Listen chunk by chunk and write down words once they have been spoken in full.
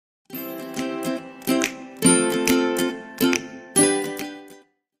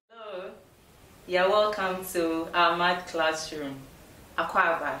You're welcome to our math classroom,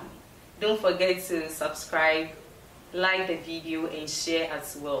 Akwaba. Don't forget to subscribe, like the video and share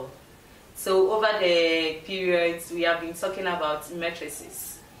as well. So over the periods we have been talking about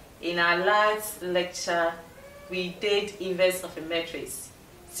matrices. In our last lecture we did inverse of a matrix.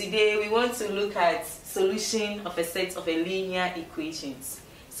 Today we want to look at solution of a set of a linear equations.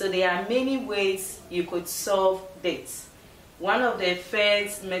 So there are many ways you could solve this. One of the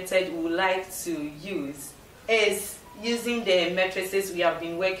first method we would like to use is using the matrices we have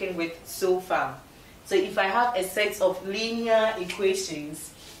been working with so far. So if I have a set of linear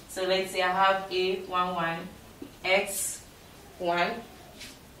equations, so let's say I have A11 x1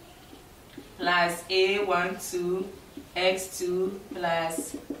 plus A12 x2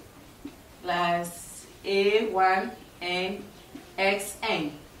 plus A1 n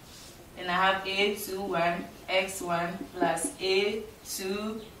xn, and I have A21 x1 plus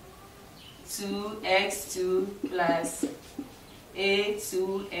A22 x2 plus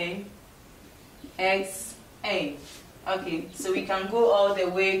A2n xn. Okay, so we can go all the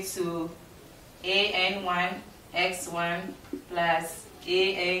way to an1 x1 plus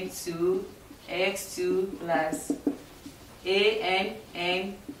an2 x2 plus ann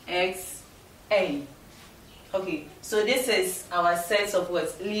xn. Okay, so this is our set of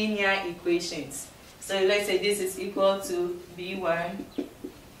what? Linear equations. So let's say this is equal to b1,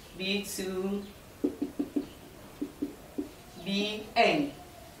 b2, bn.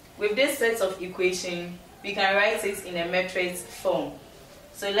 With this set of equation, we can write it in a matrix form.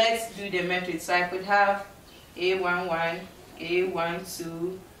 So let's do the matrix. So I could have A11,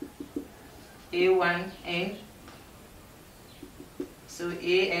 A12, A1n, so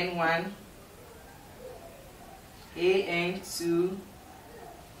an1, an2,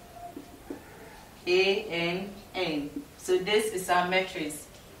 ann. So this is our matrix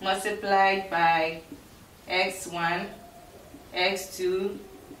multiplied by x1, x2,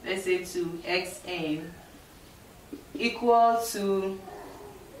 let's say to xn, equal to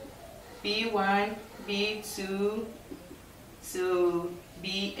b1, b2 to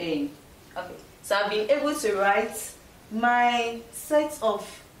bn. Okay, so I've been able to write my set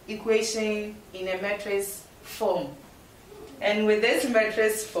of equation in a matrix form, and with this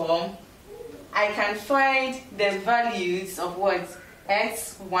matrix form I can find the values of what?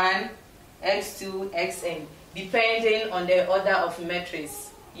 X1, x2, xn, depending on the order of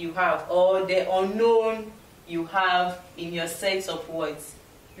matrix you have or the unknown you have in your set of what?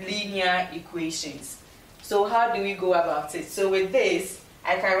 Linear equations. So how do we go about it? So with this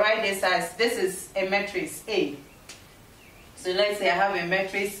I can write this as, this is a matrix A. So let's say I have a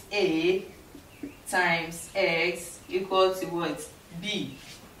matrix A times X equal to what? B.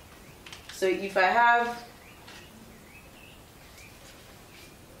 So if I have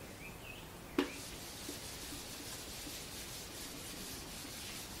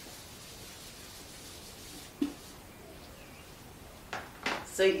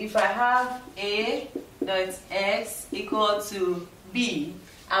A dot X equal to B,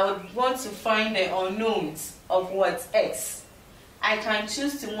 I would want to find the unknowns of what? X. I can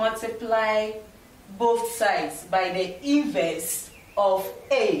choose to multiply both sides by the inverse of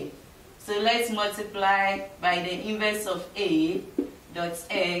A. So let's multiply by the inverse of A dot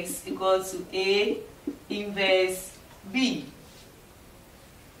X equal to A inverse B.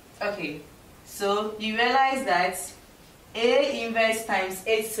 Okay, so you realize that A inverse times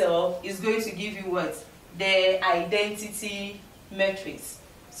itself is going to give you what? The identity matrix.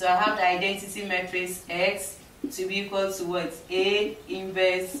 So I have the identity matrix X to be equal to what? A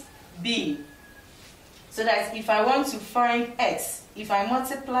inverse B. So that if I want to find X, if I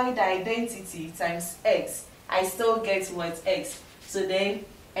multiply the identity times X, I still get what? X. So then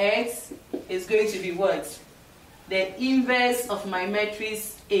X is going to be what? The inverse of my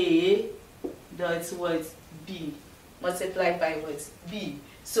matrix A dot what? B, multiplied by what? B.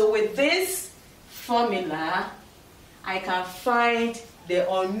 So with this formula, I can find the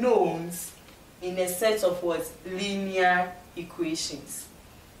unknowns in a set of what? Linear equations.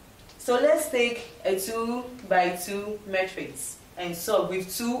 So let's take a 2 by 2 matrix and solve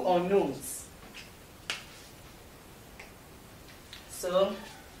with two unknowns. So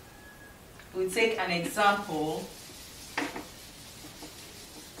we'll take an example.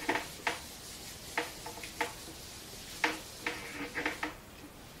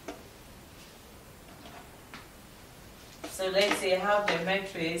 So let's say I have the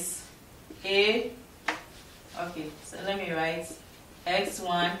matrix A. Okay, so let me write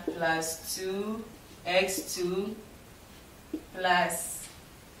x1 plus 2x2 plus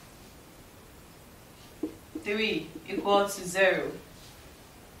 3 equal to 0.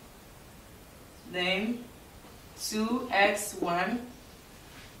 then 2x1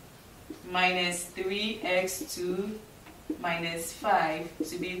 minus 3x2 minus 5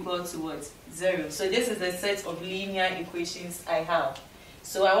 to be equal to what? 0. So this is the set of linear equations I have.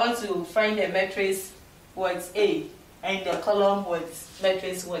 So I want to find the matrix what? A, and the column what?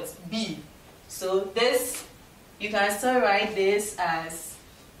 Matrix what? B. So this, you can still write this as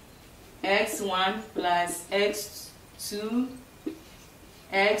x1 plus x2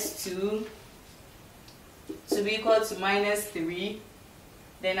 to be equal to minus 3.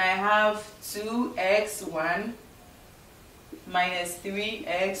 Then I have 2x1 minus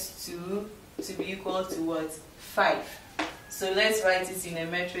 3x2 to be equal to what? 5. So let's write it in a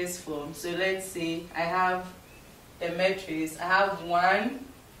matrix form. So let's say I have a matrix. I have 1,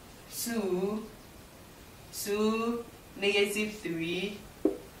 2, 2, negative 3,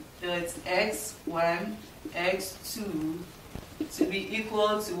 dot x1, x2 to be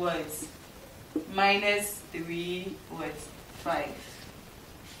equal to what? Minus 3, what? 5.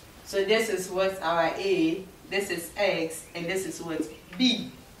 So this is what our A, this is x, and this is what?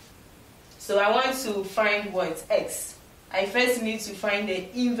 B. So I want to find what? X. I first need to find the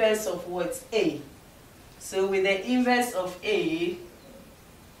inverse of what? A. So with the inverse of A,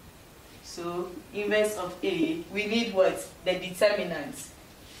 so inverse of A, we need what? The determinant.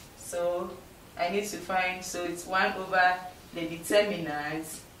 So I need to find, so it's 1 over the determinant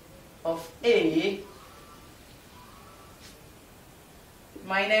of A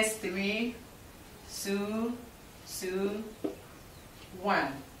minus 3, 2, 2, 1.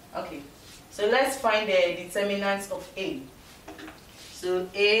 Okay, so let's find the determinants of A. So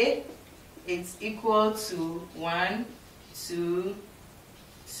A is equal to 1, 2,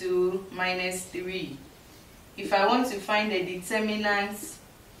 2 minus 3. If I want to find the determinants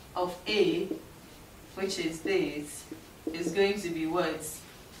of A, which is this, is going to be what?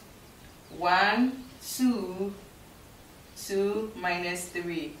 1, 2, 2 minus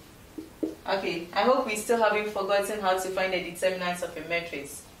 3. Okay, I hope we still haven't forgotten how to find the determinants of a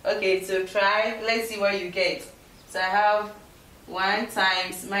matrix. Okay, so try, let's see what you get. So I have 1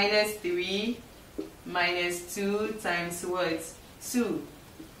 times minus 3 minus 2 times what? 2.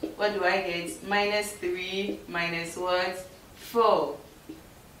 What do I get? Minus 3 minus what? 4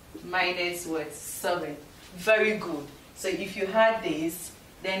 minus what? 7. Very good. So if you had this,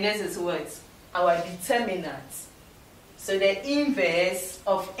 then this is what? Our determinant. So the inverse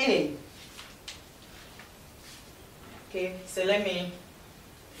of A. Okay, so let me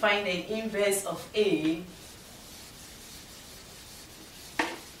find the inverse of A.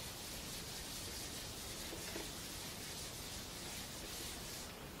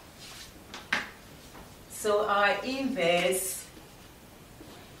 So our inverse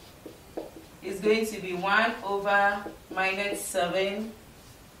is going to be 1 over minus 7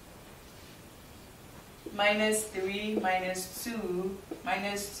 minus 3 minus 2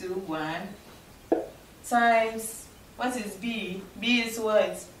 minus 2, 1 times, what is B? B is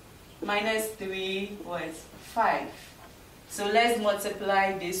what? Minus 3, what? 5. So let's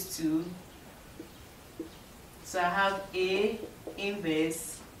multiply these two. So I have A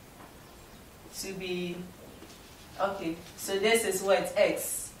inverse to be, okay, so this is what?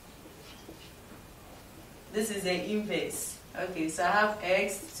 X. This is the inverse. Okay, so I have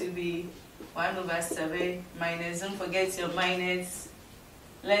X to be 1 over 7 minus, don't forget your minus.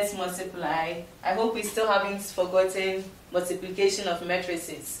 Let's multiply. I hope we still haven't forgotten multiplication of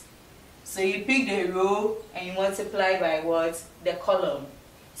matrices. So you pick the row and you multiply by what? The column.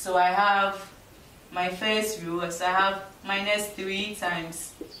 So I have my first row, so I have minus 3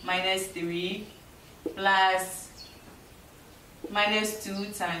 times minus 3 plus minus 2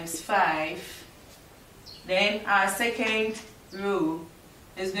 times 5. Then our second row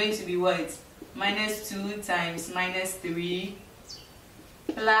is going to be what? Minus 2 times minus 3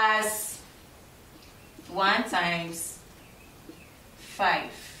 plus 1 times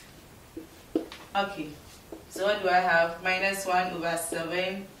 5. Okay, so what do I have? Minus 1 over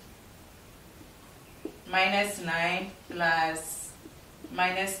 7 minus 9 plus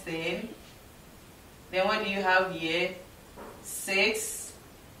minus 10. Then what do you have here? 6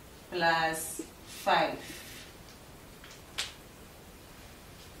 plus 5.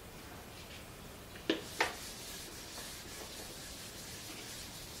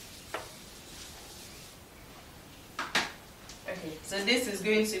 Okay, so this is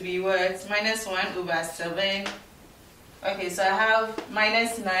going to be what? Minus 1 over 7. Okay, so I have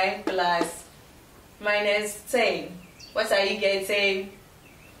minus 9 plus minus 10. What are you getting?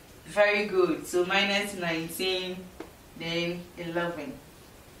 Very good. So minus 19, then 11.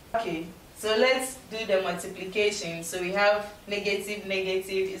 Okay, So let's do the multiplication. So we have negative,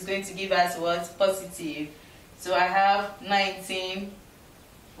 negative is going to give us what? Positive. So I have 19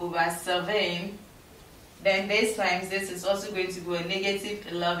 over 7. Then this times this is also going to go a negative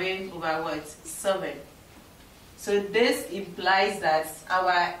 11 over what? 7. So this implies that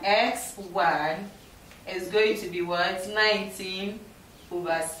our x1 is going to be what? 19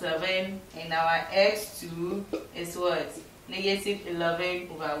 over 7, and our x2 is what? Negative 11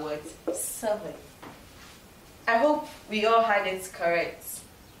 over what? 7. I hope we all had it correct.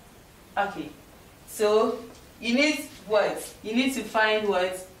 Okay, so you need what? You need to find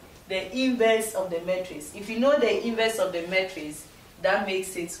what? The inverse of the matrix. If you know the inverse of the matrix, that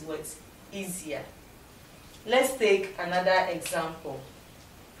makes it what? Easier. Let's take another example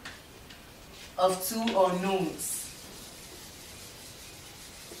of two unknowns.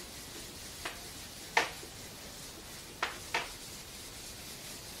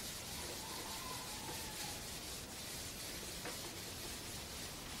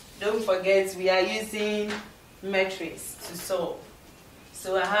 Don't forget, we are using matrix to solve.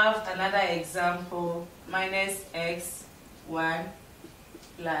 So I have another example, minus x1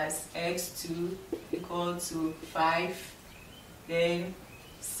 plus x2 equal to 5. Then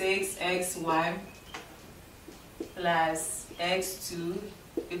 6x1 plus x2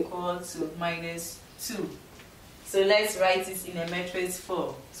 equal to minus 2. So let's write it in a matrix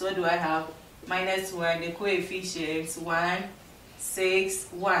form. So what do I have? Minus 1, the coefficients 1, 6,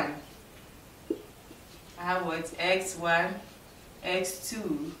 1. I have what? X1,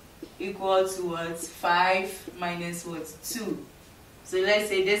 x2 equal to what? 5 minus what? 2. So let's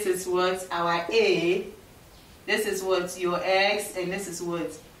say this is what? Our A. This is what? Your x, and this is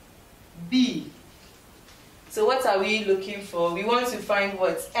what? B. So what are we looking for? We want to find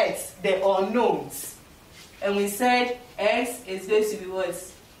what? X, the unknowns. And we said x is going to be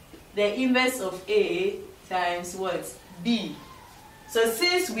what? The inverse of A times what? B. So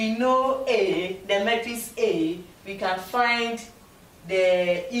since we know A, the matrix A, we can find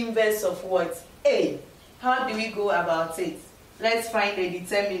the inverse of what? A. How do we go about it? Let's find the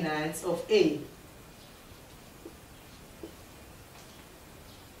determinants of A.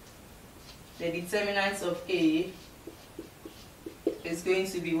 The determinants of A is going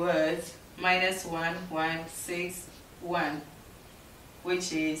to be what? Minus 1, 1, 6, 1,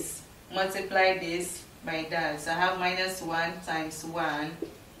 which is multiply this by that. So I have minus 1 times 1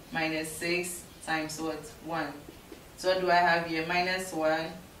 minus 6 times what? 1. So what do I have here? Minus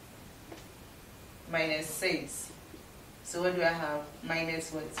 1 minus 6. So what do I have?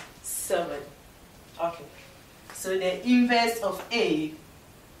 Minus what? 7. Okay. So the inverse of A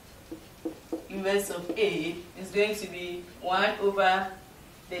is going to be 1 over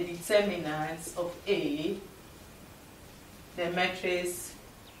the determinants of A, the matrix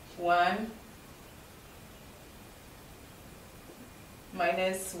 1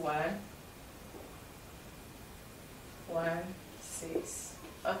 minus 1, 1, 6.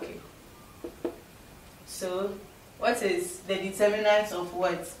 Okay. So what is the determinant of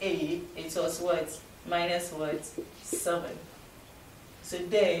what? A? It was what? Minus what? 7. So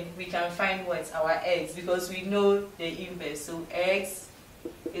then we can find what? Our x, because we know the inverse. So x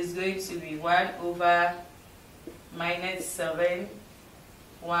is going to be 1 over minus 7,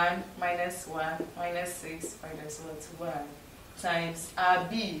 1 minus 1 minus 6 minus what? 1 times our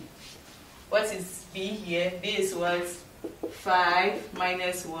b. What is b here? B is what? 5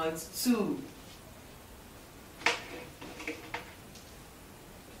 minus what? 2.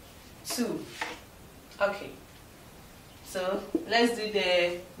 2. Okay. So let's do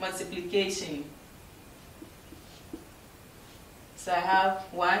the multiplication. So I have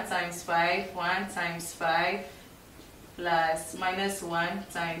 1 times 5, 1 times 5 plus minus 1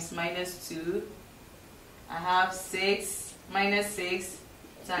 times minus 2. I have 6 minus 6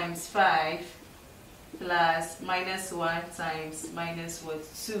 times 5 plus minus 1 times minus what?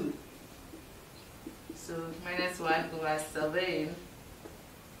 2. So minus 1 over 7.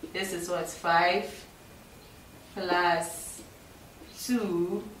 This is what? 5 plus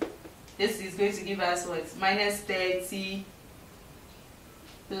 2. This is going to give us what? Minus 30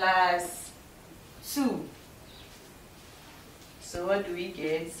 plus 2. So what do we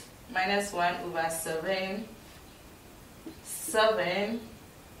get? Minus 1 over 7. 7.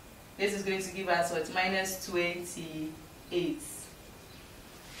 This is going to give us what? Minus 28.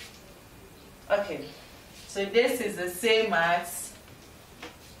 Okay. So this is the same as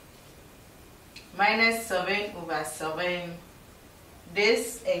minus 7 over 7.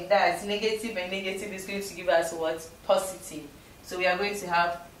 This and that, negative and negative, is going to give us what? Positive. So we are going to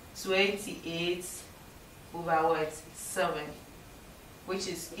have 28 over what? 7, which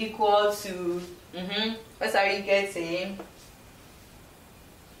is equal to, what are we getting?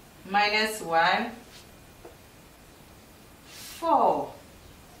 Minus 1, 4.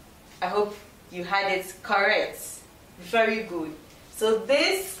 I hope you had it correct. Very good. So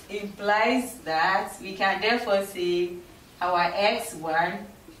this implies that we can therefore say our x1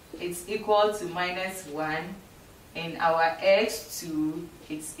 is equal to minus 1 and our x2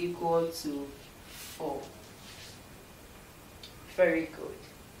 is equal to 4. Very good.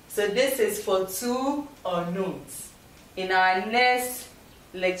 So this is for two unknowns. In our next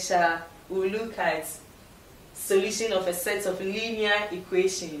lecture, we'll look at solution of a set of linear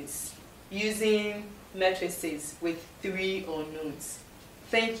equations using matrices with 3 unknowns.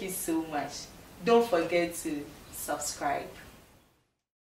 Thank you so much. Don't forget to subscribe.